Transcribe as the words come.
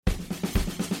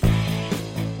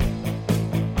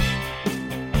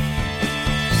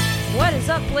is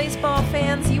up, Blaseball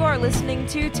fans? You are listening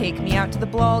to Take Me Out to the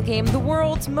Ball Game, the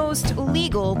world's most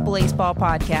legal Blaseball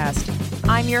podcast.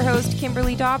 I'm your host,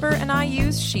 Kimberly Dauber, and I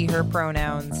use she, her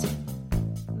pronouns.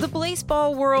 The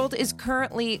Blaseball world is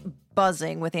currently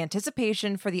buzzing with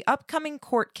anticipation for the upcoming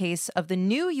court case of the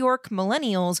New York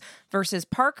Millennials versus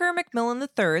Parker McMillan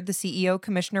III, the CEO,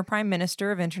 Commissioner, Prime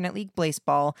Minister of Internet League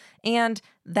Blaseball, and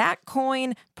that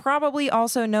coin, probably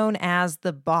also known as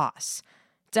the Boss.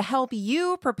 To help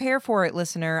you prepare for it,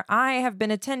 listener, I have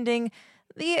been attending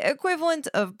the equivalent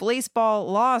of Blaseball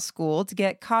Law School to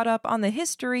get caught up on the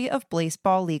history of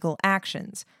Blaseball legal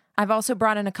actions. I've also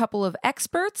brought in a couple of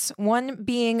experts, one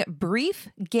being Brief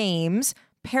Games,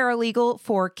 paralegal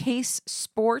for Case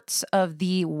Sports of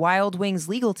the Wild Wings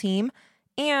legal team,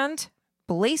 and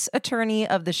Blaze attorney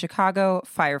of the Chicago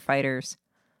Firefighters.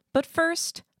 But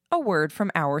first, a word from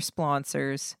our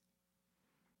sponsors.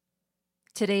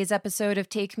 Today's episode of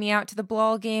Take Me Out to the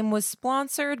Ball Game was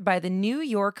sponsored by the New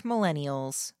York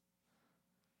Millennials.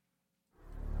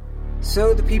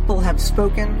 So the people have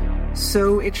spoken,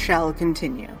 so it shall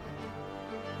continue.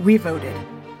 We voted.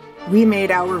 We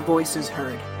made our voices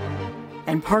heard.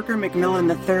 And Parker McMillan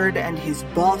III and his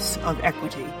boss of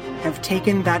equity have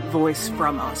taken that voice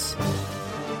from us.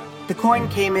 The coin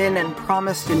came in and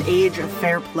promised an age of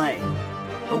fair play.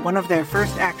 But one of their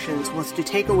first actions was to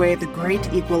take away the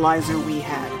great equalizer we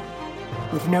had.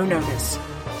 With no notice,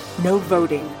 no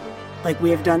voting, like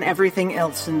we have done everything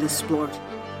else in this sport.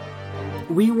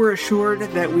 We were assured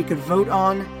that we could vote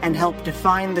on and help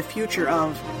define the future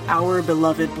of our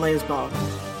beloved Blaseball.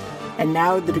 And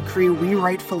now the decree we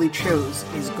rightfully chose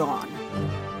is gone.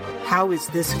 How is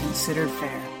this considered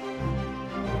fair?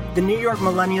 The New York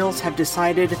Millennials have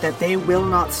decided that they will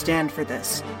not stand for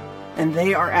this, and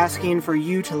they are asking for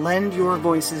you to lend your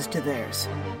voices to theirs.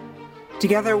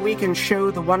 Together we can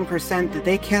show the 1% that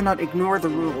they cannot ignore the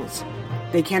rules.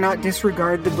 They cannot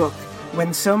disregard the book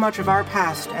when so much of our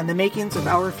past and the makings of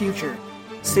our future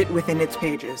sit within its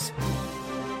pages.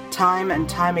 Time and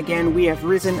time again we have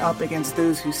risen up against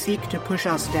those who seek to push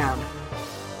us down.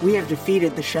 We have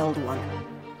defeated the shelled one.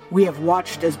 We have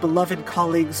watched as beloved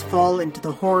colleagues fall into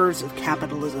the horrors of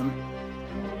capitalism.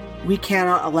 We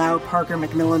cannot allow Parker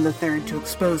McMillan III to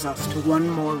expose us to one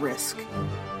more risk.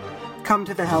 Come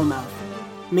to the Hellmouth.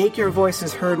 Make your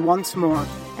voices heard once more,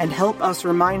 and help us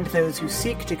remind those who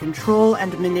seek to control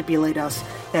and manipulate us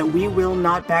that we will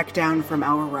not back down from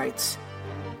our rights.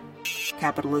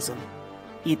 Capitalism.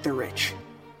 Eat the rich.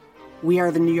 We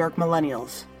are the New York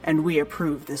Millennials, and we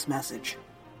approve this message.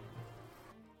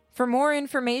 For more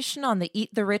information on the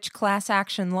Eat the Rich class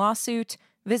action lawsuit,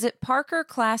 visit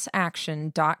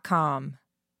parkerclassaction.com.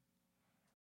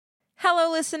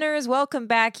 Hello, listeners. Welcome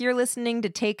back. You're listening to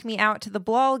Take Me Out to the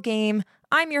Ball Game.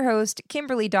 I'm your host,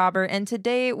 Kimberly Dauber, and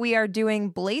today we are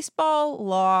doing Blaseball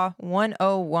Law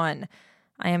 101.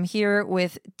 I am here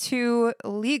with two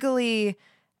legally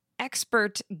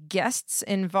expert guests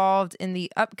involved in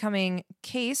the upcoming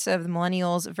case of the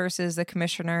Millennials versus the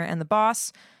Commissioner and the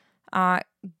Boss.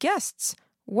 Guests,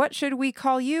 what should we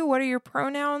call you? What are your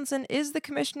pronouns? And is the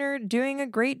Commissioner doing a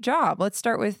great job? Let's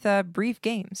start with Brief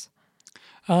Games.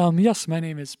 Yes, my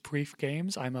name is Brief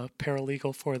Games. I'm a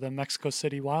paralegal for the Mexico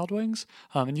City Wild Wings,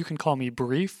 and you can call me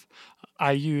Brief.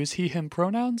 I use he, him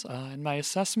pronouns, and my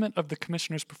assessment of the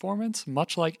Commissioner's performance,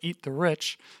 much like Eat the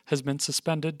Rich, has been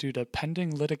suspended due to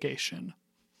pending litigation.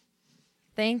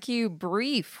 Thank you,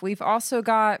 Brief. We've also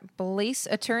got Blaze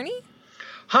attorney.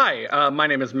 Hi, my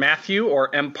name is Matthew, or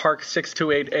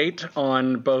mpark6288,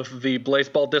 on both the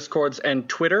Blaseball Discords and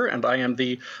Twitter, and I am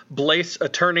the Blaze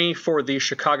attorney for the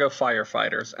Chicago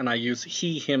Firefighters, and I use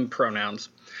he, him pronouns.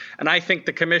 And I think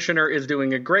the Commissioner is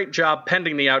doing a great job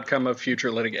pending the outcome of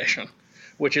future litigation,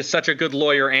 which is such a good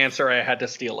lawyer answer I had to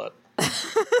steal it.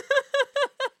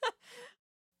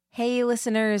 Hey,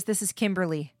 listeners, this is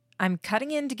Kimberly. I'm cutting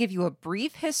in to give you a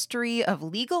brief history of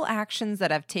legal actions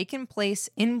that have taken place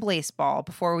in Blaseball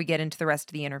before we get into the rest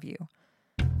of the interview.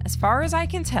 As far as I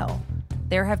can tell,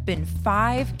 there have been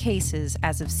 5 cases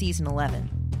as of season 11.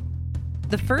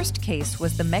 The first case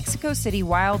was the Mexico City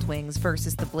Wild Wings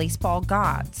versus the Blaseball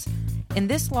Gods. In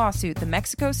this lawsuit, the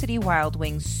Mexico City Wild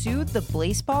Wings sued the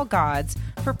Blaseball Gods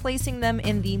for placing them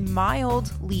in the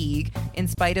Mild League in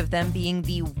spite of them being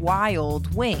the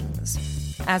Wild Wings.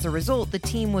 As a result, the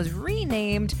team was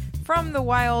renamed from the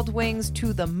Wild Wings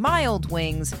to the Mild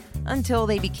Wings until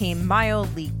they became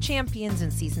Mild League champions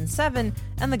in Season 7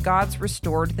 and the Gods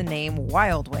restored the name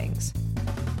Wild Wings.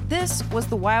 This was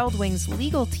the Wild Wings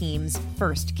legal team's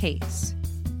first case.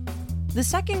 The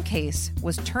second case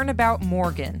was Turnabout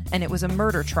Morgan, and it was a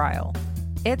murder trial.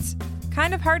 It's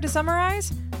kind of hard to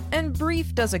summarize, And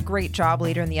Brief does a great job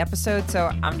later in the episode, so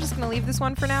I'm just going to leave this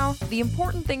one for now. The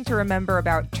important thing to remember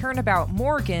about Turnabout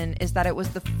Morgan is that it was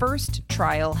the first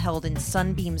trial held in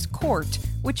Sunbeam's court,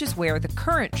 which is where the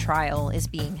current trial is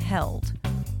being held.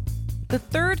 The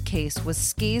third case was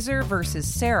Skazer versus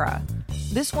Sarah.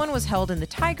 This one was held in the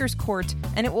Tigers' court,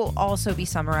 and it will also be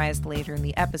summarized later in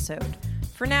the episode.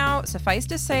 For now, suffice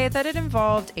to say that it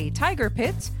involved a tiger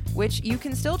pit, which you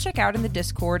can still check out in the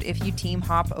Discord if you team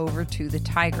hop over to the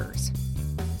Tigers.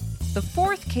 The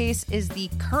fourth case is the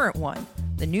current one,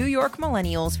 the New York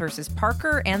Millennials versus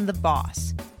Parker and the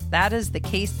Boss. That is the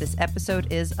case this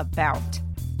episode is about.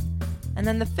 And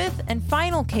then the fifth and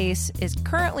final case is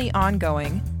currently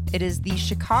ongoing. It is the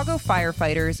Chicago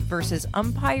firefighters versus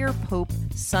umpire Pope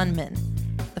Sunman.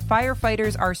 The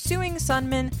firefighters are suing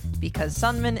Sunman because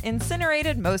Sunman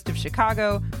incinerated most of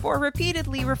Chicago for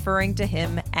repeatedly referring to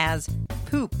him as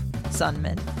Poop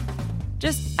Sunman.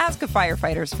 Just ask a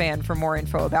firefighters fan for more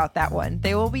info about that one.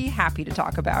 They will be happy to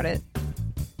talk about it.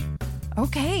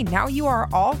 Okay, now you are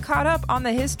all caught up on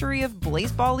the history of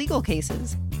Blaseball legal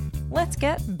cases. Let's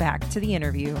get back to the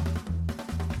interview.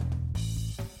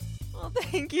 Well,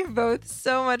 thank you both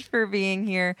so much for being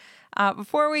here.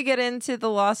 Before we get into the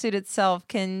lawsuit itself,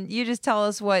 can you just tell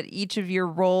us what each of your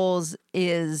roles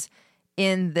is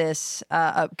in this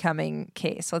upcoming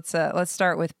case? Let's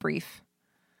start with Brief.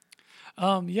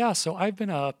 So I've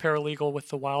been a paralegal with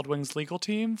the Wild Wings legal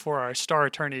team for our star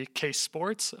attorney Case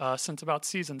Sports since about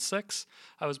season 6.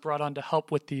 I was brought on to help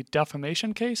with the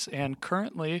defamation case, and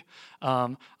currently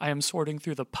I am sorting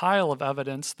through the pile of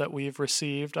evidence that we've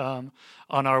received on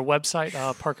our website,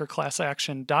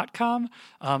 parkerclassaction.com.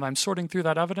 I'm sorting through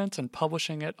that evidence and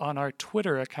publishing it on our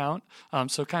Twitter account,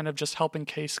 so kind of just helping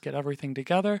Case get everything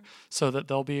together so that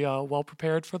they'll be well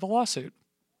prepared for the lawsuit.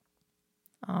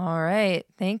 All right.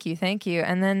 Thank you.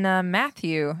 And then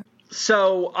Matthew.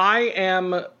 So I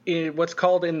am what's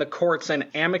called in the courts an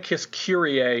amicus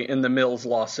curiae in the Mills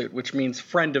lawsuit, which means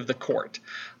friend of the court.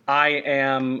 I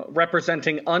am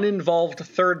representing uninvolved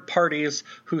third parties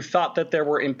who thought that there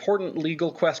were important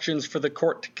legal questions for the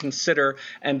court to consider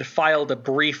and filed a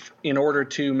brief in order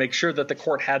to make sure that the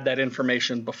court had that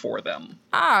information before them.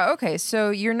 Okay. So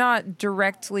you're not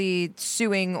directly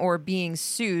suing or being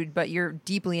sued, but you're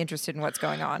deeply interested in what's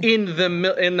going on. In the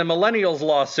Millennials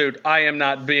lawsuit, I am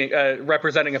not being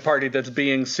representing a party that's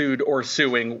being sued or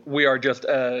suing. We are just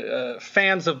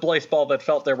fans of Blaseball that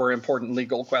felt there were important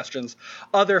legal questions.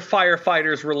 Other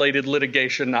firefighters-related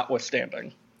litigation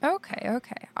notwithstanding. Okay. All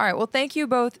right. Well, thank you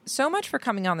both so much for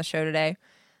coming on the show today.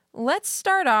 Let's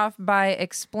start off by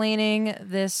explaining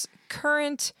this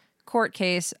current court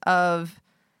case of,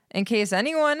 in case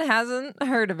anyone hasn't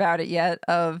heard about it yet,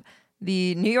 of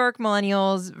the New York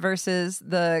Millennials versus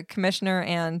the commissioner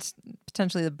and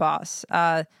potentially the boss.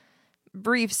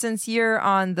 Brief, since you're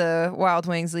on the Wild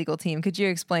Wings legal team, could you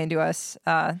explain to us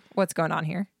what's going on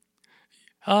here?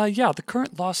 The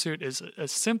current lawsuit is a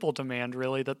simple demand,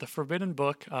 really, that the Forbidden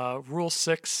Book, Rule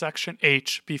 6, Section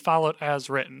H, be followed as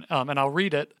written. And I'll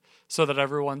read it so that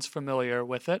everyone's familiar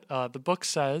with it. The book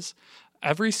says,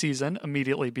 every season,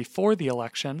 immediately before the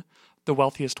election, the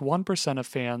wealthiest 1% of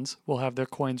fans will have their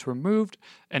coins removed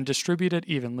and distributed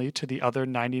evenly to the other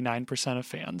 99% of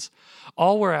fans.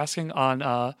 All we're asking on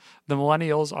the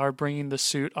Millennials are bringing the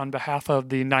suit on behalf of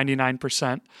the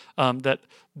 99% that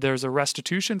there's a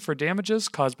restitution for damages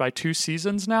caused by 2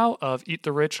 seasons now of Eat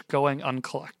the Rich going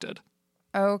uncollected.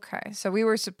 Okay, so we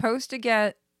were supposed to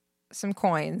get some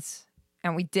coins,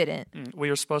 and we didn't. We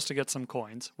were supposed to get some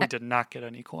coins. We did not get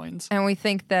any coins. And we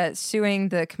think that suing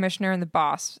the commissioner and the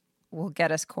boss will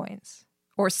get us coins.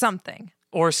 Or something.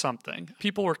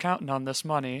 People were counting on this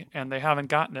money, and they haven't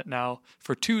gotten it now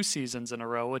for 2 seasons in a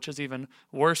row, which is even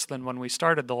worse than when we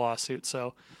started the lawsuit.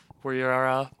 So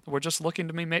we're just looking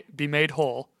to be made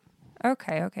whole.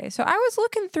 Okay. So I was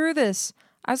looking through this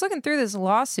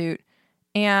lawsuit,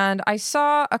 and I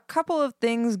saw a couple of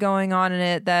things going on in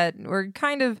it that were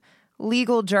kind of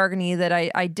legal jargony that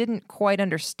I didn't quite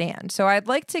understand. So I'd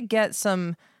like to get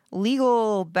some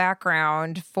legal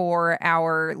background for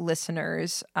our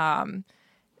listeners.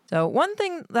 So one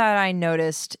thing that I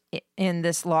noticed in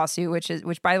this lawsuit,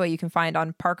 which by the way you can find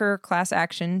on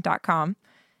parkerclassaction.com,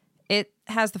 it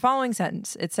has the following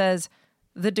sentence. It says,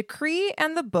 "The decree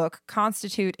and the book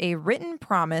constitute a written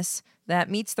promise that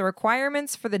meets the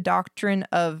requirements for the doctrine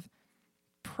of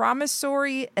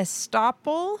promissory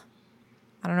estoppel."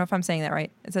 I don't know if I'm saying that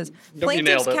right. It says,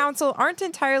 "Plaintiffs' counsel aren't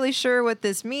entirely sure what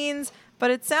this means, but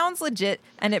it sounds legit,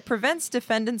 and it prevents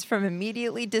defendants from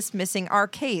immediately dismissing our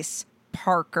case,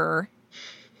 Parker."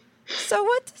 So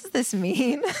what does this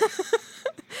mean?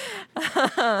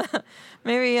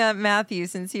 Maybe Matthew,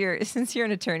 since you're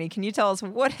an attorney, can you tell us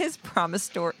what is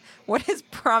promissory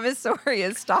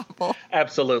estoppel?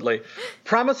 Absolutely.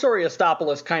 Promissory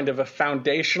estoppel is kind of a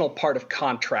foundational part of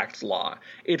contract law.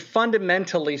 It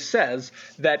fundamentally says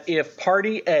that if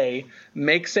party A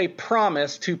makes a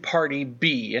promise to party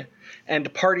B,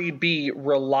 and party B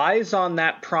relies on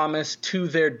that promise to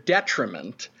their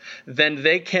detriment, then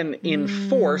they can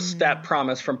enforce that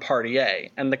promise from party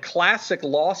A. And the classic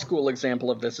law school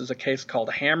example of this is a case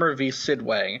called Hammer v.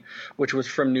 Sidway, which was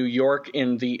from New York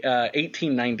in the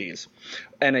 1890s.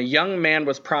 And a young man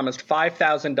was promised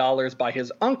 $5,000 by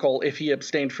his uncle if he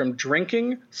abstained from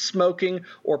drinking, smoking,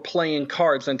 or playing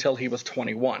cards until he was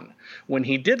 21. When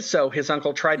he did so, his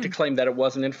uncle tried to claim that it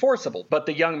wasn't enforceable. But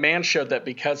the young man showed that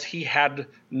because he had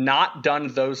not done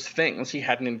those things, he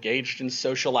hadn't engaged in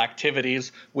social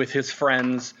activities with his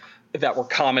friends that were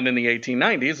common in the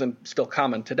 1890s and still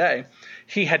common today,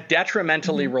 he had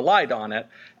detrimentally relied on it,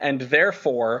 and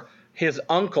therefore his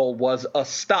uncle was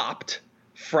estopped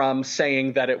from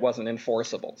saying that it wasn't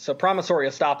enforceable. So promissory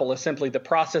estoppel is simply the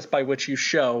process by which you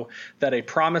show that a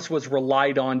promise was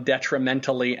relied on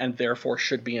detrimentally and therefore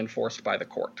should be enforced by the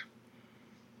court.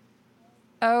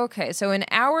 Okay, so in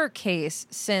our case,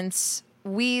 since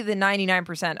we, the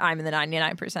 99%, I'm in the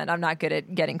 99%, I'm not good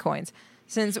at getting coins.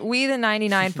 Since we, the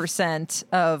 99%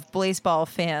 of Blaseball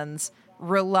fans,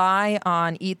 rely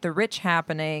on Eat the Rich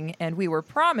happening, and we were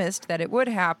promised that it would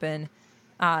happen,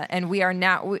 and we are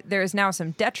now, there is now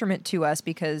some detriment to us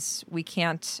because we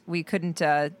couldn't,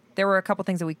 there were a couple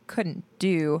things that we couldn't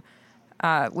do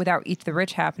without Eat the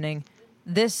Rich happening.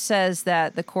 This says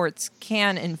that the courts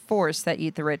can enforce that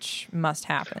Eat the Rich must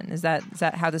happen. Is that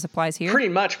how this applies here? Pretty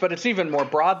much, but it's even more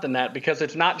broad than that because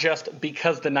it's not just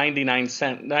because the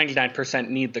 99%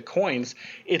 need the coins.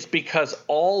 It's because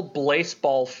all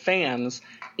Blaseball fans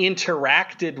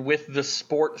interacted with the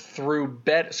sport through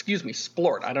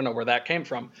splort. I don't know where that came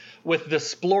from. With the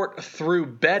sport through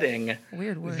betting,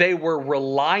 weird word. They were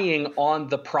relying on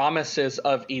the promises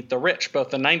of Eat the Rich,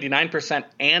 both the 99%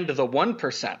 and the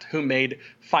 1% who made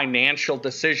financial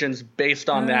decisions based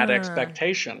on that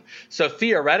expectation. So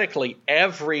theoretically,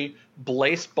 every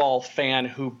Blaseball fan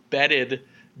who betted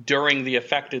during the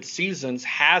affected seasons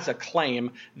has a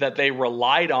claim that they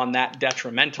relied on that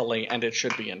detrimentally and it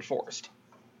should be enforced.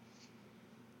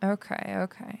 Okay.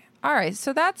 All right.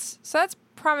 So that's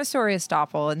promissory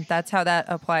estoppel, and that's how that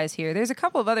applies here. There's a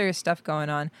couple of other stuff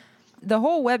going on. The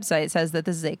whole website says that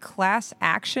this is a class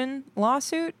action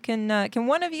lawsuit. Can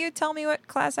one of you tell me what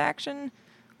class action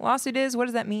lawsuit is? What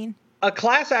does that mean? A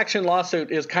class action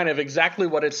lawsuit is kind of exactly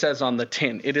what it says on the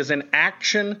tin. It is an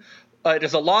action. It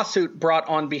is a lawsuit brought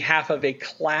on behalf of a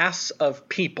class of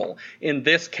people. In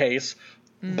this case,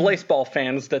 Blaseball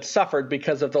fans that suffered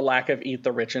because of the lack of Eat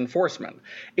the Rich enforcement.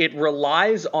 It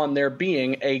relies on there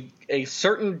being a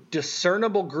certain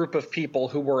discernible group of people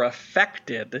who were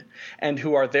affected and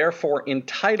who are therefore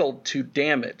entitled to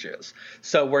damages.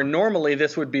 So where normally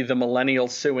this would be the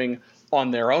millennials suing on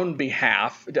their own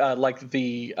behalf, like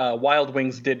the Wild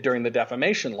Wings did during the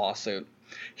defamation lawsuit,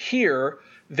 here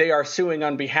they are suing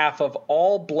on behalf of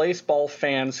all Blaseball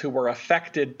fans who were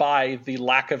affected by the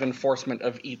lack of enforcement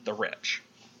of Eat the Rich.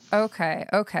 Okay.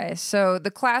 So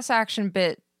the class action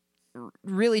bit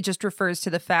really just refers to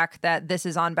the fact that this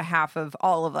is on behalf of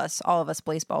all of us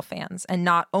Blaseball fans, and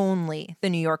not only the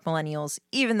New York millennials,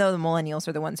 even though the millennials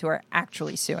are the ones who are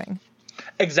actually suing.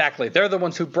 Exactly. They're the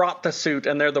ones who brought the suit,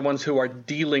 and they're the ones who are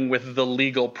dealing with the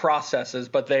legal processes.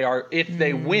 But they are, if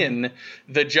they win,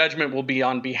 the judgment will be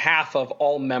on behalf of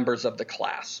all members of the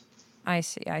class. I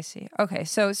see. Okay,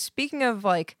 so speaking of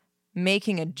like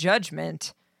making a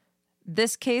judgment,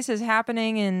 this case is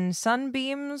happening in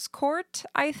Sunbeam's court,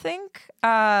 I think.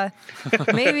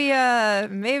 Maybe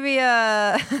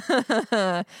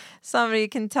somebody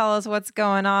can tell us what's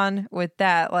going on with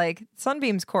that. Like,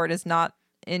 Sunbeam's court is not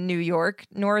in New York,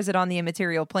 nor is it on the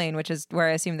immaterial plane, which is where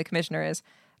I assume the commissioner is.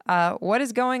 What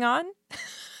is going on?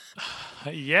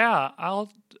 Yeah,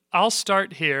 I'll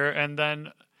start here, and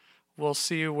then we'll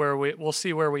see where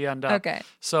we end up. Okay.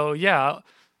 So yeah,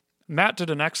 Matt did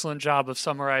an excellent job of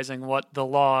summarizing what the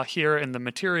law here in the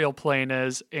material plane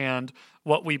is and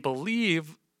what we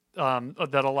believe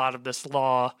that a lot of this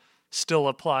law still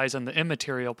applies in the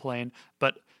immaterial plane.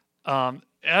 But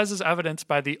as is evidenced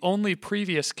by the only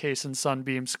previous case in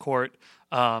Sunbeam's court,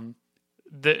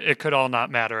 it could all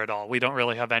not matter at all. We don't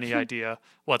really have any idea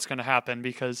what's going to happen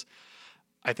because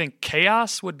I think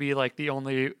chaos would be like the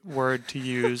only word to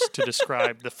use to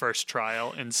describe the first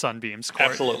trial in Sunbeam's court.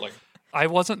 Absolutely. I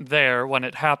wasn't there when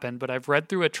it happened, but I've read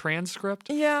through a transcript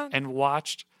and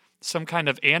watched some kind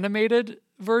of animated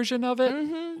version of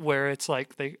it where it's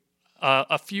like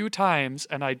a few times,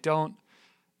 and I don't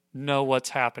know what's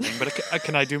happening. But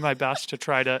can I do my best to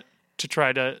try to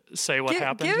say what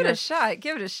happened? Give it a shot.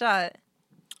 Give it a shot.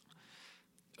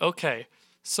 Okay,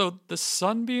 so the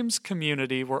Sunbeams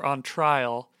community were on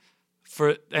trial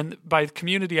and by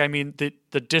community I mean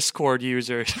the Discord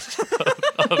users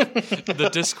the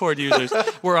Discord users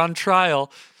were on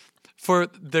trial for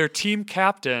their team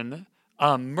captain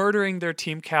murdering their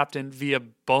team captain via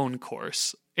bone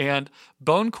course. And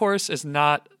bone course is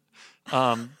not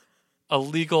a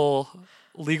legal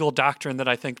doctrine that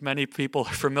I think many people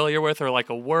are familiar with, or like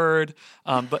a word,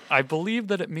 but I believe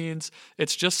that it means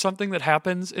it's just something that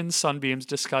happens in Sunbeam's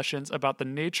discussions about the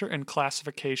nature and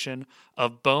classification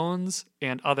of bones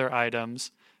and other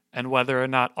items, and whether or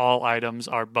not all items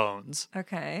are bones.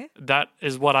 Okay. That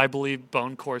is what I believe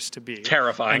bone course to be.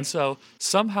 Terrifying. And so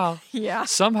somehow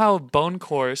bone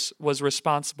course was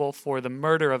responsible for the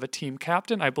murder of a team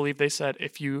captain. I believe they said,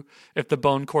 if the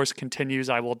bone course continues,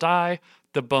 I will die.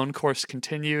 The bone course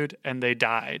continued, and they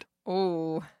died.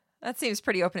 Oh, that seems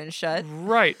pretty open and shut.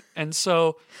 Right. And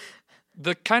so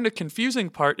the kind of confusing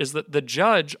part is that the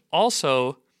judge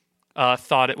also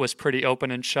thought it was pretty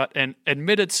open and shut and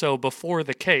admitted so before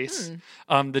the case.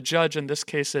 The judge in this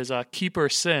case is Keeper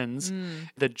Sins.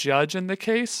 The judge in the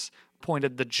case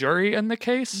appointed the jury in the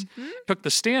case, took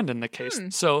the stand in the case.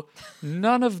 So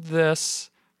none of this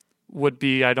would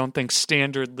be, I don't think,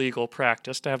 standard legal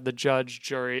practice to have the judge,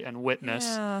 jury, and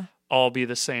witness all be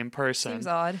the same person. Seems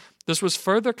odd. This was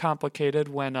further complicated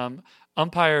when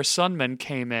umpire Sunman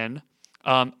came in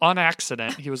on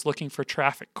accident. He was looking for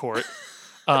traffic court.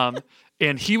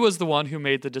 And he was the one who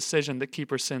made the decision that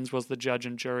Keeper Sins was the judge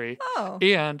and jury. Oh.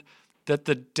 And that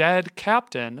the dead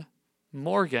captain,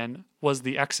 Morgan, was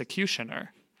the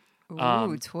executioner.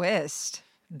 Ooh, twist.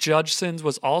 Judge Sins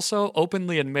was also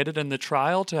openly admitted in the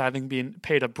trial to having been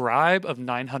paid a bribe of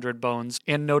 900 bones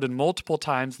and noted multiple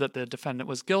times that the defendant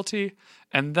was guilty.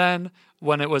 And then,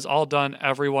 when it was all done,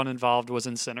 everyone involved was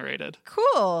incinerated.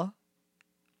 Cool.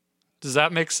 Does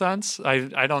that make sense?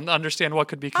 I don't understand what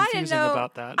could be confusing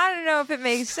about that. I don't know if it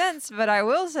makes sense, but I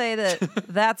will say that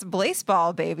that's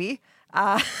Blaseball, baby.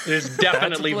 It is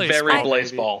definitely very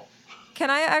Blaseball. Can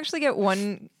I actually get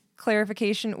one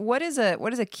clarification? What is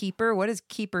a keeper? What does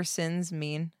Keeper Sins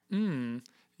mean?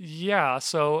 Yeah,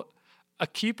 so a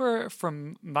keeper,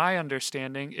 from my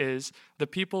understanding, is the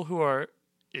people who are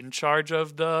in charge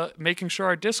of making sure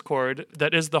our Discord,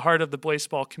 that is the heart of the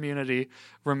Blaseball community,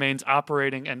 remains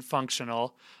operating and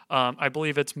functional. I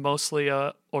believe it's mostly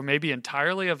or maybe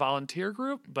entirely a volunteer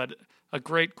group, but a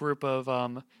great group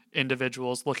of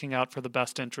individuals looking out for the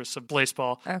best interests of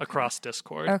Blaseball across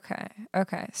Discord.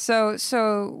 Okay.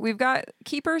 So we've got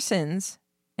Keeper Sins,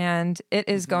 and it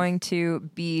is going to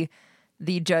be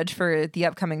the judge for the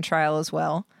upcoming trial as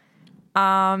well.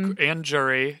 And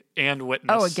jury and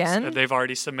witness. Oh, again? They've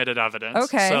already submitted evidence.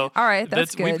 Okay. So all right.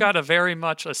 That's good. We've got very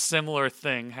much a similar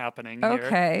thing happening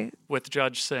here. With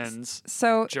Judge Sins,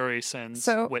 jury Sins,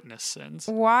 witness Sins.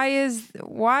 Why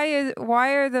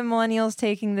are the millennials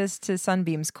taking this to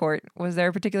Sunbeam's court? Was there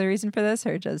a particular reason for this,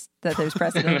 or just that there's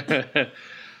precedent?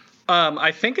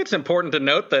 I think it's important to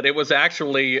note that it was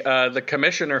actually the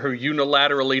commissioner who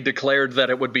unilaterally declared that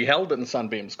it would be held in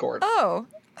Sunbeam's court. Oh.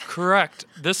 Correct.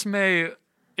 This may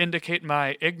indicate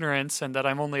my ignorance and that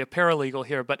I'm only a paralegal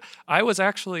here, but I was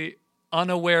actually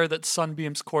unaware that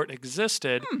Sunbeam's court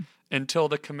existed until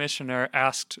the commissioner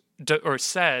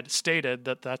stated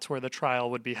that that's where the trial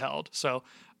would be held. So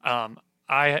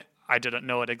I didn't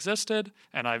know it existed,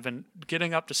 and I've been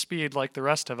getting up to speed like the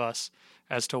rest of us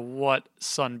as to what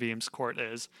Sunbeam's court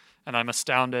is, and I'm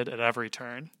astounded at every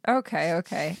turn. Okay.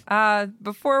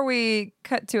 Before we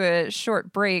cut to a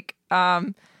short break,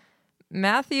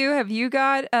 Matthew, have you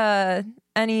got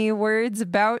any words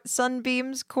about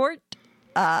Sunbeam's court?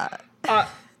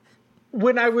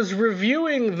 When I was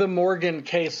reviewing the Morgan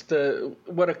case,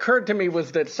 what occurred to me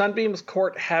was that Sunbeam's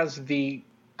court has the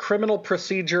criminal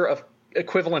procedure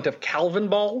equivalent of Calvin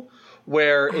Ball,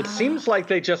 where it seems like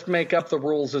they just make up the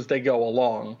rules as they go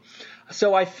along.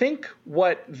 So I think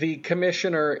what the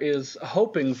commissioner is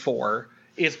hoping for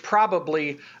is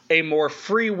probably a more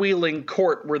freewheeling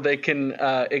court where they can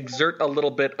exert a little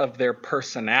bit of their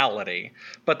personality.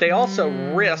 But they also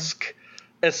risk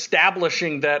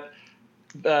establishing that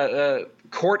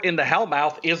court in the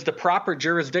Hellmouth is the proper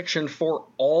jurisdiction for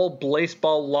all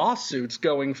Blaseball lawsuits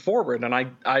going forward. And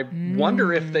I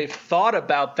wonder if they've thought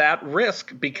about that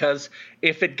risk, because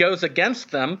if it goes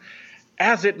against them,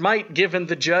 as it might, given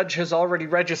the judge has already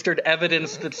registered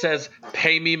evidence that says,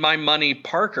 "Pay me my money,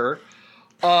 Parker,"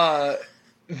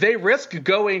 they risk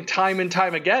going time and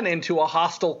time again into a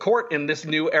hostile court in this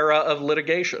new era of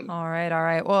litigation. All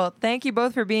right. Well, thank you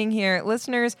both for being here.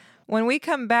 Listeners, when we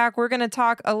come back, we're going to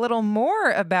talk a little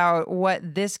more about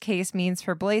what this case means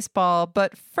for Blaseball.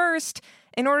 But first,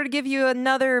 in order to give you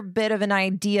another bit of an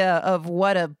idea of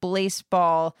what a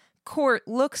Blaseball court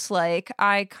looks like,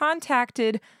 I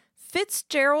contacted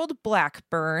Fitzgerald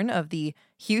Blackburn of the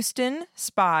Houston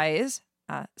Spies.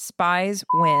 Spies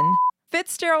win.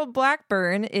 Fitzgerald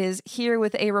Blackburn is here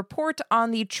with a report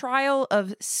on the trial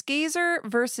of Skazer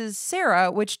versus Sarah,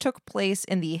 which took place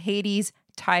in the Hades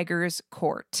Tigers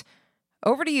court.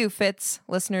 Over to you, Fitz.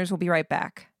 Listeners will be right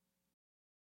back.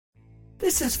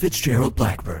 This is Fitzgerald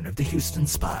Blackburn of the Houston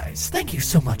Spies. Thank you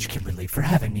so much, Kimberly, for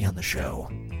having me on the show.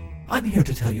 I'm here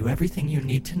to tell you everything you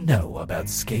need to know about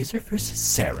Skazer versus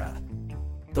Sarah,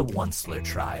 the Onceler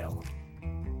trial.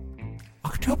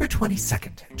 October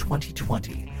 22nd,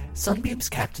 2020, Sunbeam's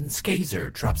Captain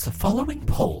Skazer drops the following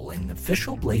poll in the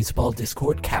official Blaseball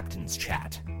Discord Captain's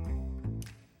Chat.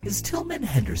 Is Tillman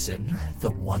Henderson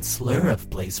the Onceler of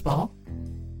Blaseball?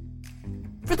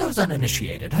 For those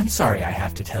uninitiated, I'm sorry I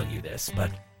have to tell you this,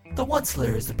 but the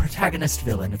Onceler is the protagonist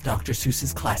villain of Dr.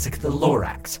 Seuss's classic The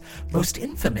Lorax, most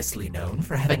infamously known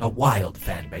for having a wild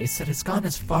fanbase that has gone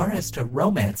as far as to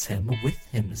romance him with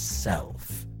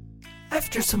himself.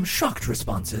 After some shocked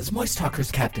responses, Moist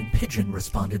Talker's Captain Pigeon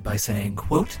responded by saying,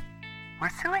 quote, "We're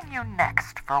suing you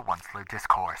next for Onceler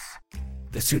discourse."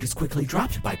 The suit is quickly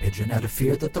dropped by Pigeon out of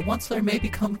fear that the Onceler may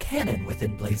become canon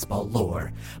within Blaseball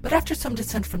lore, but after some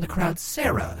dissent from the crowd,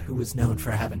 Sarah, who was known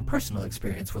for having personal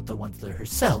experience with the Onceler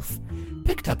herself,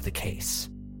 picked up the case.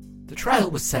 The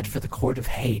trial was set for the Court of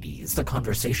Hades, the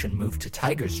conversation moved to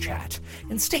Tiger's Chat,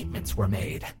 and statements were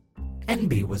made.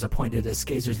 NB was appointed as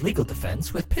Skazer's legal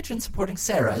defense, with Pigeon supporting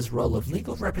Sarah's role of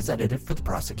legal representative for the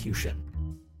prosecution.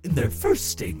 In their first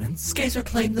statement, Skazer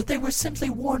claimed that they were simply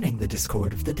warning the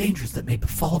Discord of the dangers that may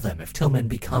befall them if Tillman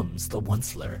becomes the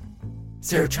Onceler.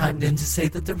 Sarah chimed in to say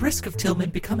that the risk of Tillman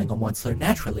becoming a Onceler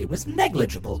naturally was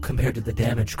negligible compared to the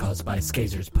damage caused by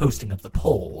Skazer's posting of the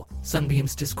poll.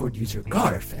 Sunbeam's Discord user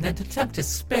Garf, in an attempt to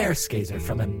spare Skazer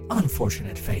from an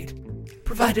unfortunate fate,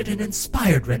 provided an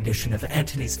inspired rendition of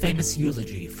Antony's famous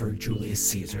eulogy for Julius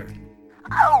Caesar.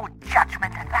 "Oh,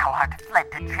 judgment, thou art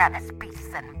fled to Janus,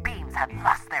 beasts and beams have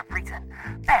lost their reason.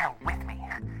 Bear with me.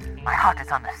 My heart is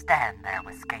on the stand there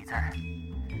with Skazer,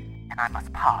 and I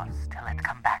must pause till it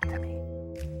come back to me."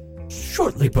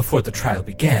 Shortly before the trial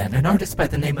began, an artist by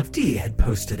the name of D had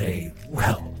posted a,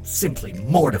 simply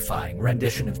mortifying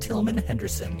rendition of Tillman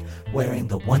Henderson wearing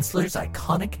the Onceler's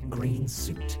iconic green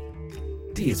suit.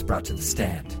 D is brought to the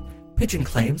stand. Pigeon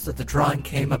claims that the drawing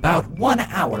came about 1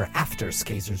 hour after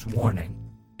Skazer's warning,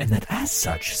 and that as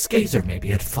such, Skazer may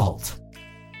be at fault.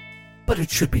 But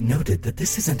it should be noted that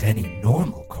this isn't any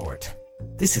normal court.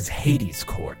 This is Hades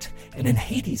Court, and in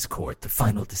Hades Court, the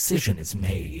final decision is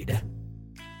made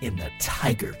in the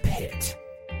Tiger Pit.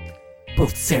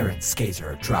 Both Sarah and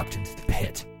Skazer are dropped into the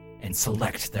pit and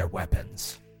select their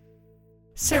weapons.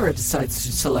 Sarah decides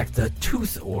to select the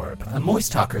Tooth Orb, a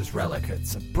Moist Talker's relic.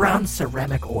 It's a brown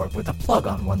ceramic orb with a plug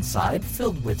on one side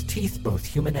filled with teeth both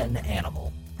human and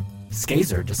animal.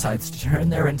 Skazer decides to turn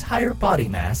their entire body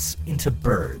mass into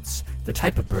birds, the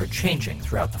type of bird changing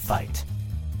throughout the fight.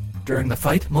 During the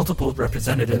fight, multiple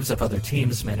representatives of other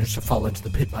teams managed to fall into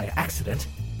the pit by accident,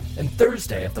 and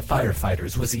Thursday of the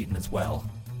firefighters was eaten as well.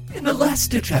 In a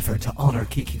last-ditch effort to honor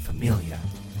Kiki Familia,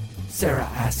 Sarah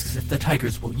asks if the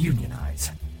tigers will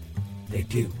unionize. They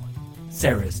do.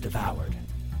 Sarah is devoured.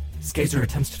 Skazer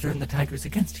attempts to turn the tigers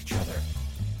against each other,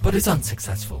 but is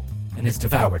unsuccessful, and is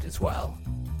devoured as well.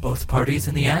 Both parties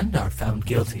in the end are found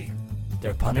guilty.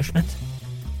 Their punishment?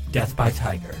 Death by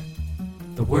tiger.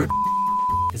 The word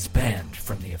is banned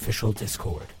from the official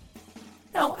Discord.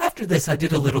 Now, after this, I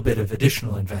did a little bit of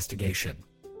additional investigation.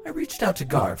 I reached out to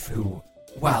Garf, who,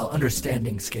 while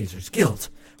understanding Skazer's guilt,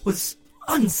 was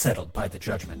unsettled by the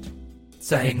judgment,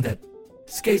 saying that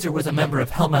Skazer was a member of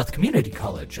Hellmouth Community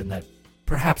College and that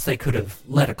perhaps they could have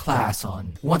led a class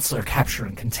on Onceler capture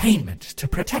and containment to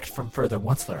protect from further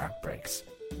Onceler outbreaks.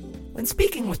 When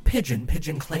speaking with Pigeon,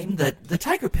 Pigeon claimed that the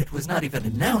Tiger Pit was not even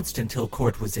announced until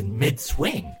court was in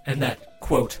mid-swing, and that,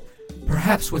 quote,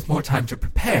 "Perhaps with more time to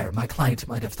prepare, my client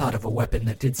might have thought of a weapon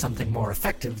that did something more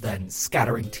effective than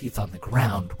scattering teeth on the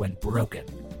ground when broken."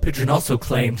 Pigeon also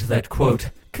claimed that, quote,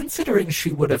 "Considering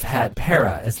she would have had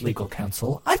Para as legal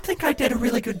counsel, I think I did a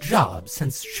really good job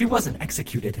since she wasn't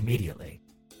executed immediately."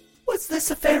 Was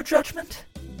this a fair judgment?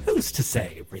 Who's to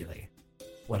say, really?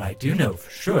 What I do know for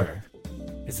sure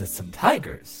is that some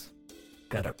tigers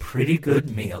got a pretty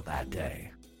good meal that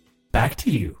day. Back to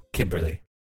you, Kimberly.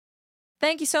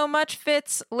 Thank you so much,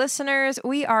 Fitz. Listeners,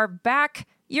 we are back.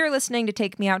 You're listening to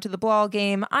Take Me Out to the Ball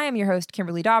Game. I am your host,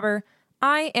 Kimberly Dauber.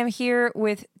 I am here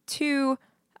with two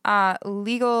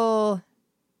legal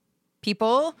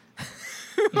people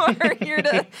who are here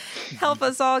to help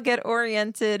us all get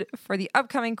oriented for the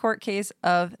upcoming court case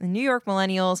of the New York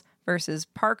Millennials versus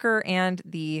Parker and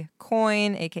the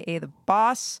Coin, aka the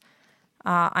Boss.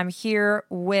 I'm here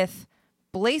with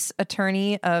Blaise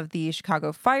attorney of the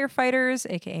Chicago Firefighters,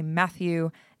 aka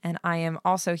Matthew, and I am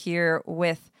also here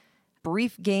with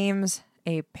Brief Games,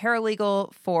 a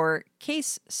paralegal for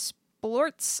Case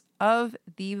Sports of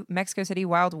the Mexico City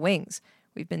Wild Wings.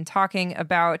 We've been talking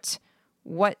about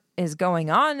what is going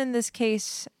on in this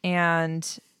case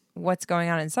and what's going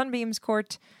on in Sunbeam's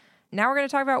court. Now we're going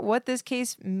to talk about what this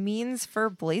case means for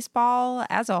baseball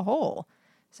as a whole.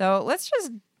 So let's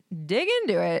just dig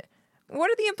into it. What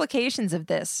are the implications of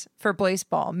this for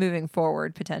baseball moving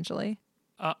forward, potentially?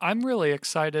 I'm really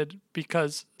excited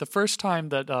because the first time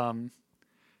that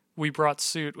we brought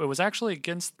suit, it was actually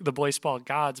against the baseball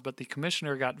gods, but the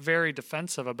commissioner got very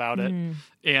defensive about it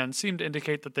and seemed to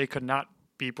indicate that they could not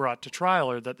be brought to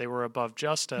trial or that they were above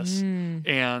justice.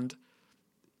 And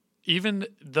even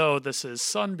though this is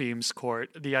Sunbeam's court,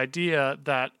 the idea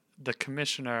that the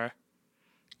commissioner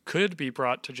could be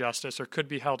brought to justice or could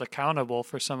be held accountable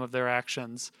for some of their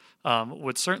actions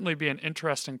would certainly be an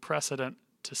interesting precedent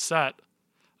to set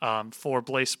for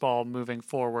baseball moving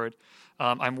forward.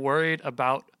 I'm worried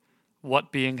about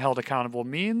what being held accountable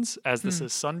means, as this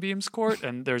is Sunbeam's court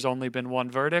and there's only been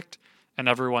one verdict and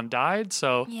everyone died.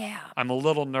 So I'm a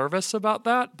little nervous about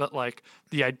that. But like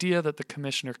the idea that the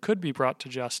commissioner could be brought to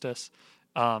justice,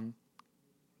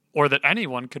 or that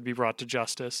anyone could be brought to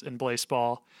justice in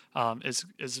baseball,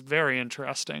 is very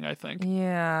interesting, I think.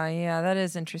 Yeah, that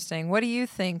is interesting. What do you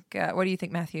think?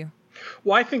 Matthew?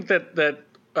 Well, I think that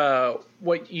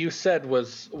what you said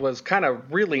was kind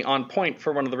of really on point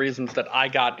for one of the reasons that I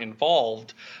got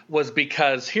involved was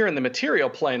because here in the material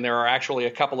plane, there are actually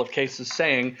a couple of cases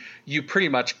saying you pretty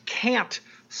much can't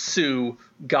sue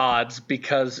gods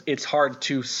because it's hard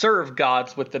to serve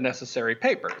gods with the necessary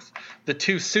papers. The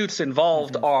two suits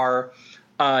involved are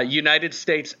United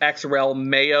States ex rel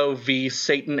Mayo v.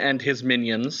 Satan and His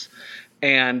Minions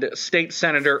and State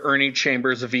Senator Ernie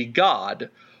Chambers v. God,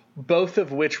 both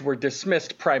of which were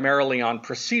dismissed primarily on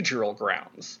procedural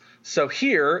grounds. So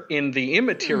here in the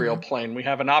immaterial plane, we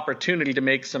have an opportunity to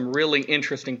make some really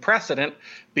interesting precedent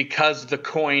because the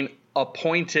Coin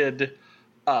appointed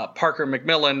Parker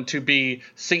McMillan to be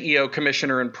CEO,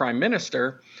 Commissioner, and Prime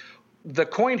Minister. The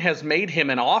Coin has made him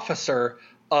an officer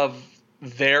of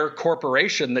their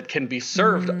corporation that can be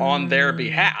served on their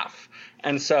behalf.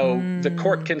 And so the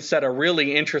court can set a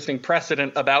really interesting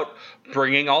precedent about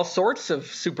bringing all sorts of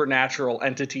supernatural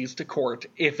entities to court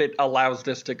if it allows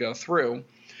this to go through.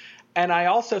 And I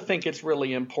also think it's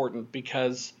really important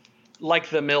because, like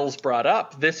the Mills brought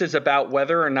up, this is about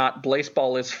whether or not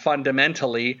baseball is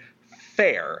fundamentally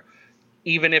fair.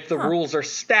 Even if the rules are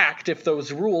stacked, if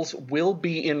those rules will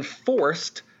be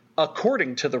enforced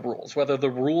according to the rules, whether the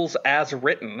rules as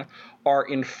written are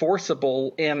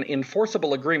enforceable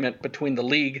agreement between the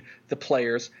league, the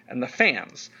players, and the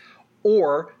fans,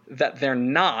 or that they're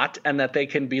not and that they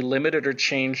can be limited or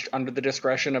changed under the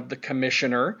discretion of the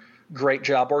commissioner, great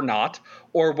job or not,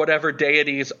 or whatever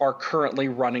deities are currently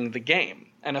running the game.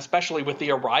 And especially with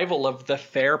the arrival of the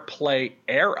fair play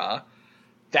era,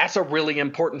 that's a really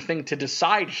important thing to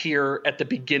decide here at the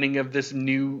beginning of this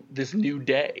new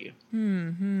day.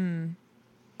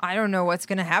 I don't know what's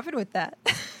going to happen with that.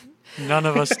 None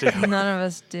of us do. None of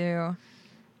us do.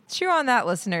 Chew on that,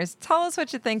 listeners. Tell us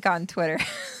what you think on Twitter.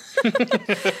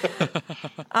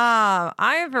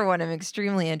 I, for one, am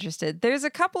extremely interested. There's a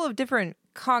couple of different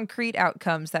concrete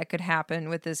outcomes that could happen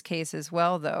with this case as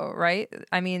well, though, right?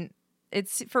 I mean,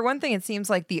 it's for one thing, it seems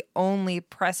like the only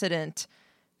precedent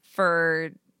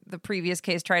for the previous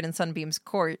case tried in Sunbeam's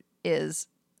court is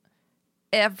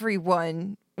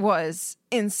everyone was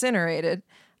incinerated.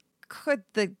 Could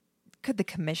the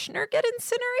commissioner get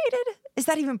incinerated? Is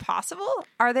that even possible?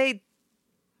 Are they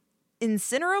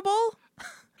incinerable?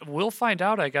 We'll find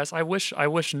out, I guess. I wish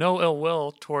no ill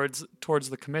will towards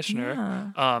the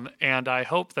commissioner. Yeah. And I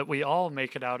hope that we all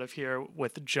make it out of here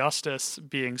with justice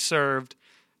being served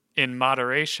in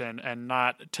moderation and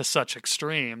not to such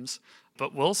extremes.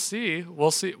 But we'll see.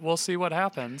 We'll see what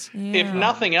happens. Yeah. If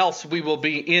nothing else, we will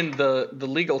be in the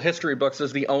legal history books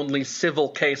as the only civil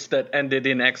case that ended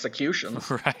in execution.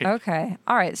 Right. Okay.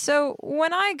 All right. So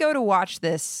when I go to watch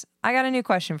this, I got a new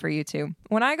question for you two.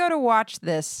 When I go to watch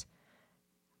this,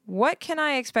 what can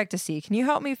I expect to see? Can you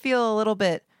help me feel a little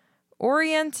bit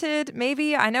oriented,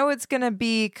 maybe. I know it's going to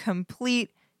be complete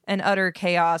and utter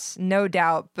chaos, no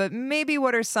doubt, but maybe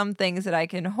what are some things that I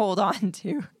can hold on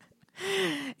to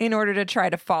in order to try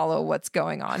to follow what's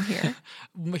going on here?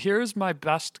 Here's my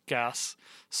best guess.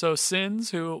 So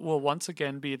Sins, who will once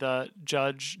again be the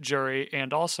judge, jury,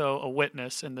 and also a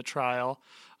witness in the trial,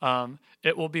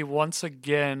 it will be once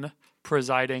again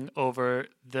presiding over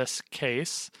this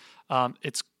case.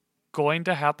 It's going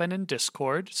to happen in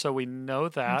Discord, so we know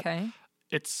that. Okay.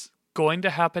 It's going to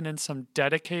happen in some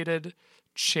dedicated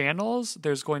channels.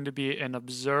 There's going to be an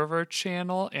observer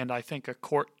channel and I think a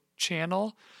court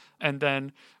channel. And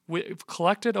then we've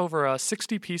collected over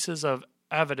 60 pieces of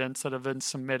evidence that have been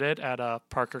submitted at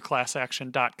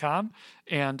parkerclassaction.com.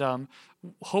 And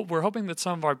we're hoping that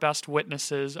some of our best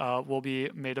witnesses will be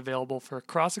made available for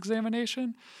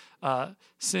cross-examination.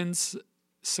 Since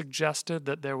suggested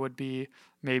that there would be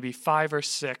maybe 5 or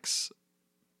 6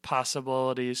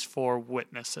 possibilities for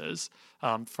witnesses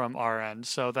from our end.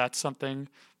 So that's something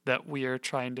that we are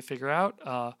trying to figure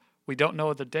out. We don't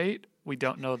know the date. We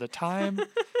don't know the time.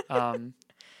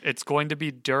 It's going to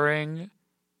be during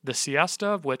the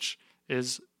siesta, which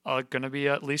is going to be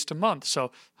at least a month.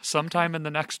 So sometime in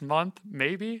the next month,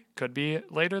 maybe, could be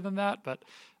later than that, but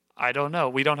I don't know.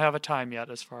 We don't have a time yet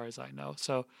as far as I know.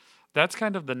 So that's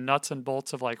kind of the nuts and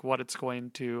bolts of like what it's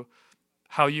going to,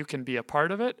 how you can be a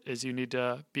part of it is you need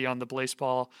to be on the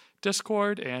Blaseball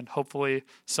Discord and hopefully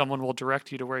someone will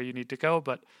direct you to where you need to go.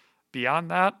 But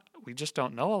beyond that, we just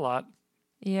don't know a lot.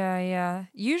 Yeah.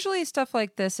 Usually stuff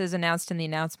like this is announced in the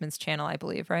announcements channel, I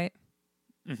believe, right?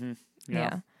 Mm-hmm.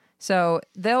 Yeah. So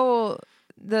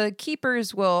the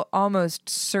keepers will almost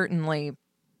certainly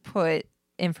put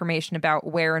information about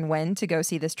where and when to go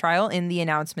see this trial in the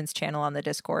announcements channel on the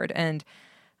Discord. And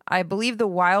I believe the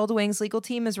Wild Wings legal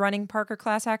team is running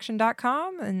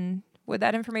parkerclassaction.com. And would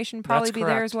that information probably be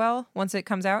there as well once it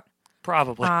comes out?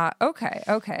 Probably.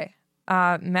 Okay.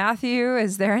 Matthew,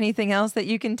 is there anything else that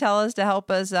you can tell us to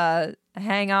help us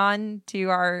hang on to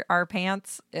our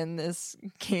pants in this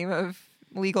game of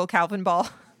legal Calvin ball?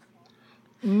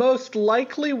 Most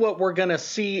likely what we're going to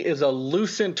see is a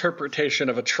loose interpretation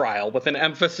of a trial with an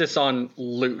emphasis on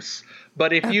loose.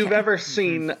 But if you've ever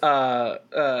seen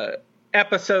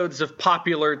episodes of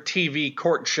popular TV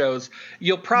court shows,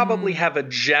 you'll probably have a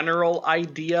general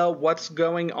idea what's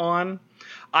going on.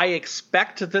 I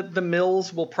expect that the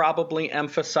Mills will probably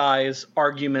emphasize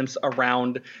arguments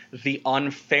around the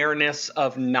unfairness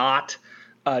of not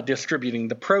distributing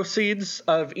the proceeds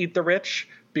of Eat the Rich,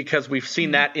 because we've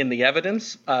seen that in the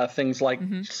evidence. Things like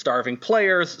starving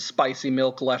players, spicy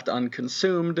milk left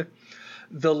unconsumed.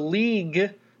 The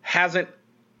league hasn't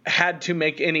had to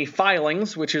make any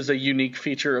filings, which is a unique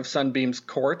feature of Sunbeam's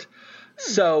court.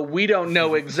 So we don't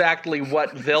know exactly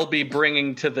what they'll be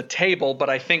bringing to the table, but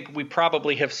I think we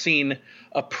probably have seen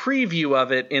a preview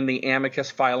of it in the amicus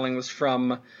filings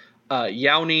from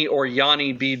Yauni or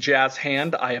Yanni B. Jazz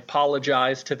Hand. I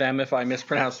apologize to them if I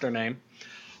mispronounced their name.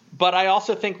 But I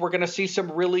also think we're going to see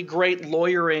some really great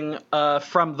lawyering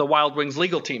from the Wild Wings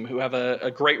legal team, who have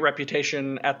a great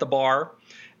reputation at the bar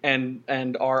and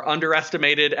are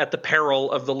underestimated at the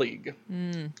peril of the league.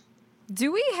 Do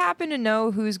we happen to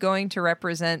know who's going to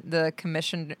represent the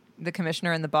commissioner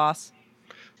and the boss?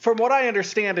 From what I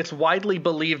understand, it's widely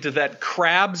believed that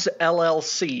Krabs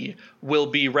LLC will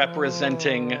be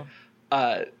representing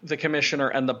the commissioner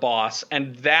and the boss,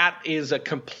 and that is a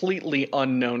completely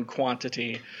unknown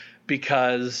quantity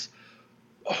because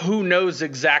who knows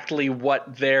exactly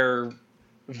what their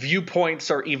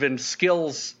viewpoints or even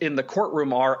skills in the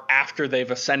courtroom are after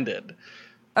they've ascended.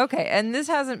 Okay, and this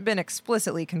hasn't been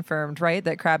explicitly confirmed, right?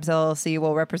 That Krabs LLC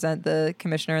will represent the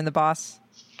commissioner and the boss,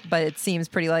 but it seems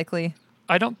pretty likely.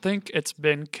 I don't think it's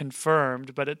been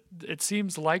confirmed, but it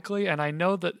seems likely, and I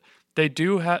know that they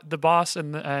do have the boss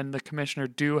and the commissioner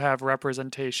do have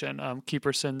representation.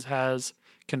 Keeper Sins has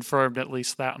confirmed at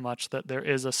least that much, that there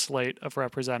is a slate of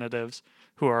representatives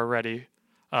who are ready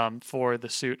for the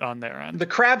suit on their end. The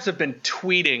Krabs have been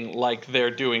tweeting like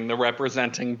they're doing the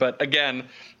representing, but again,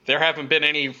 there haven't been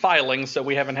any filings, so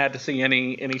we haven't had to see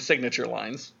any signature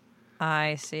lines.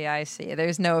 I see.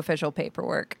 There's no official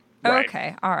paperwork. Right.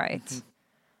 Okay, all right.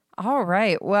 All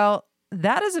right, well,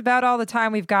 that is about all the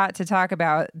time we've got to talk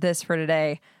about this for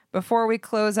today. Before we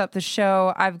close up the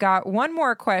show, I've got one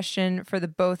more question for the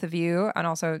both of you, and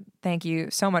also thank you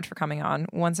so much for coming on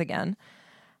once again.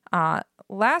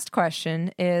 Last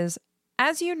question is,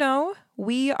 as you know,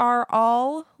 we are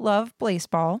all love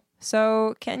Blaseball,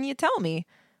 so can you tell me,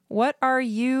 what are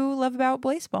you love about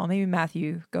Blaseball? Maybe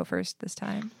Matthew, go first this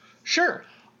time. Sure.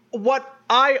 What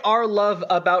I love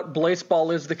about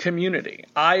Blaseball is the community.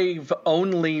 I've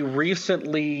only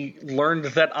recently learned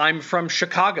that I'm from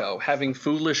Chicago, having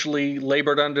foolishly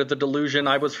labored under the delusion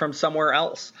I was from somewhere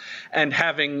else. And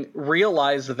having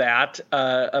realized that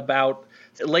about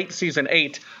late season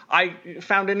 8, I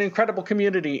found an incredible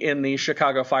community in the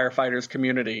Chicago firefighters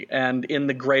community and in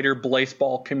the greater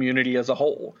Blaseball community as a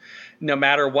whole. No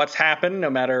matter what's happened, no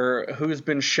matter who's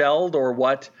been shelled or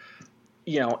what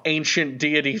ancient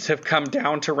deities have come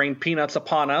down to rain peanuts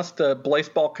upon us, the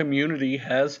Blaseball community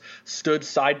has stood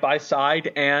side by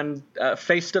side and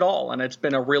faced it all. And it's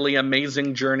been a really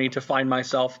amazing journey to find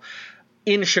myself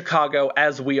in Chicago,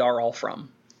 as we are all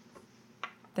from.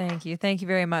 Thank you. Thank you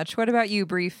very much. What about you,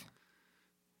 Brief?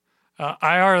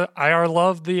 I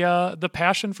love the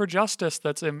passion for justice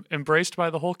that's embraced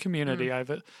by the whole community.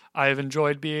 I've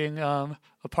enjoyed being a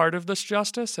part of this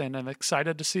justice, and I'm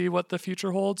excited to see what the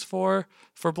future holds for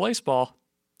Blaseball.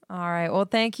 All right. Well,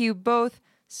 thank you both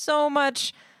so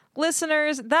much.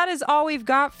 Listeners, that is all we've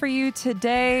got for you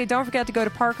today. Don't forget to go to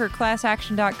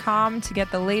parkerclassaction.com to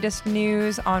get the latest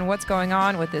news on what's going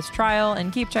on with this trial,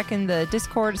 and keep checking the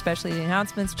Discord, especially the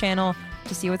announcements channel,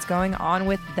 to see what's going on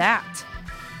with that.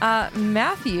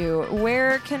 Matthew,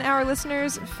 where can our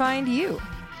listeners find you?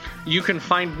 You can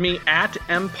find me at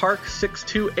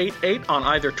mpark6288 on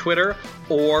either Twitter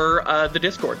or the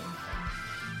Discord.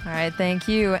 All right, thank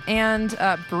you. And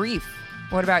Brief,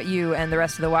 what about you and the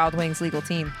rest of the Wild Wings legal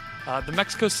team? The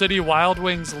Mexico City Wild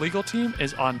Wings legal team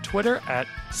is on Twitter at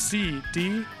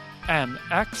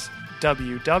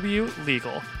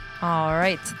CDMXWWLegal. All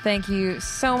right, thank you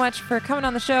so much for coming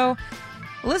on the show.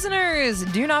 Listeners,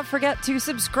 do not forget to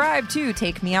subscribe to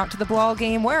Take Me Out to the Ball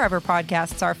Game wherever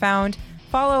podcasts are found.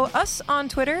 Follow us on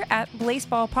Twitter at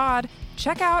BlaseballPod.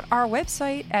 Check out our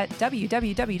website at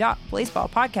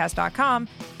www.blaseballpodcast.com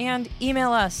and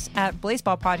email us at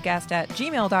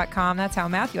blaseballpodcast@gmail.com. That's how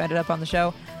Matthew ended up on the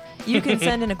show. You can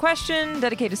send in a question,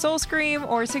 dedicate a soul scream,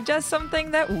 or suggest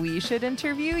something that we should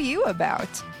interview you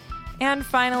about. And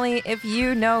finally, if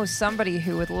you know somebody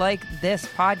who would like this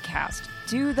podcast,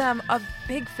 do them a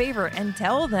big favor and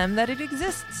tell them that it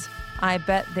exists. I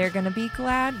bet they're going to be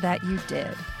glad that you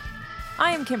did.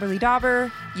 I am Kimberly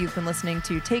Dauber. You've been listening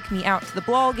to Take Me Out to the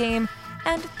Ball Game,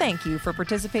 and thank you for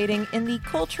participating in the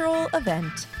cultural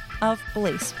event of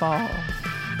Blaseball.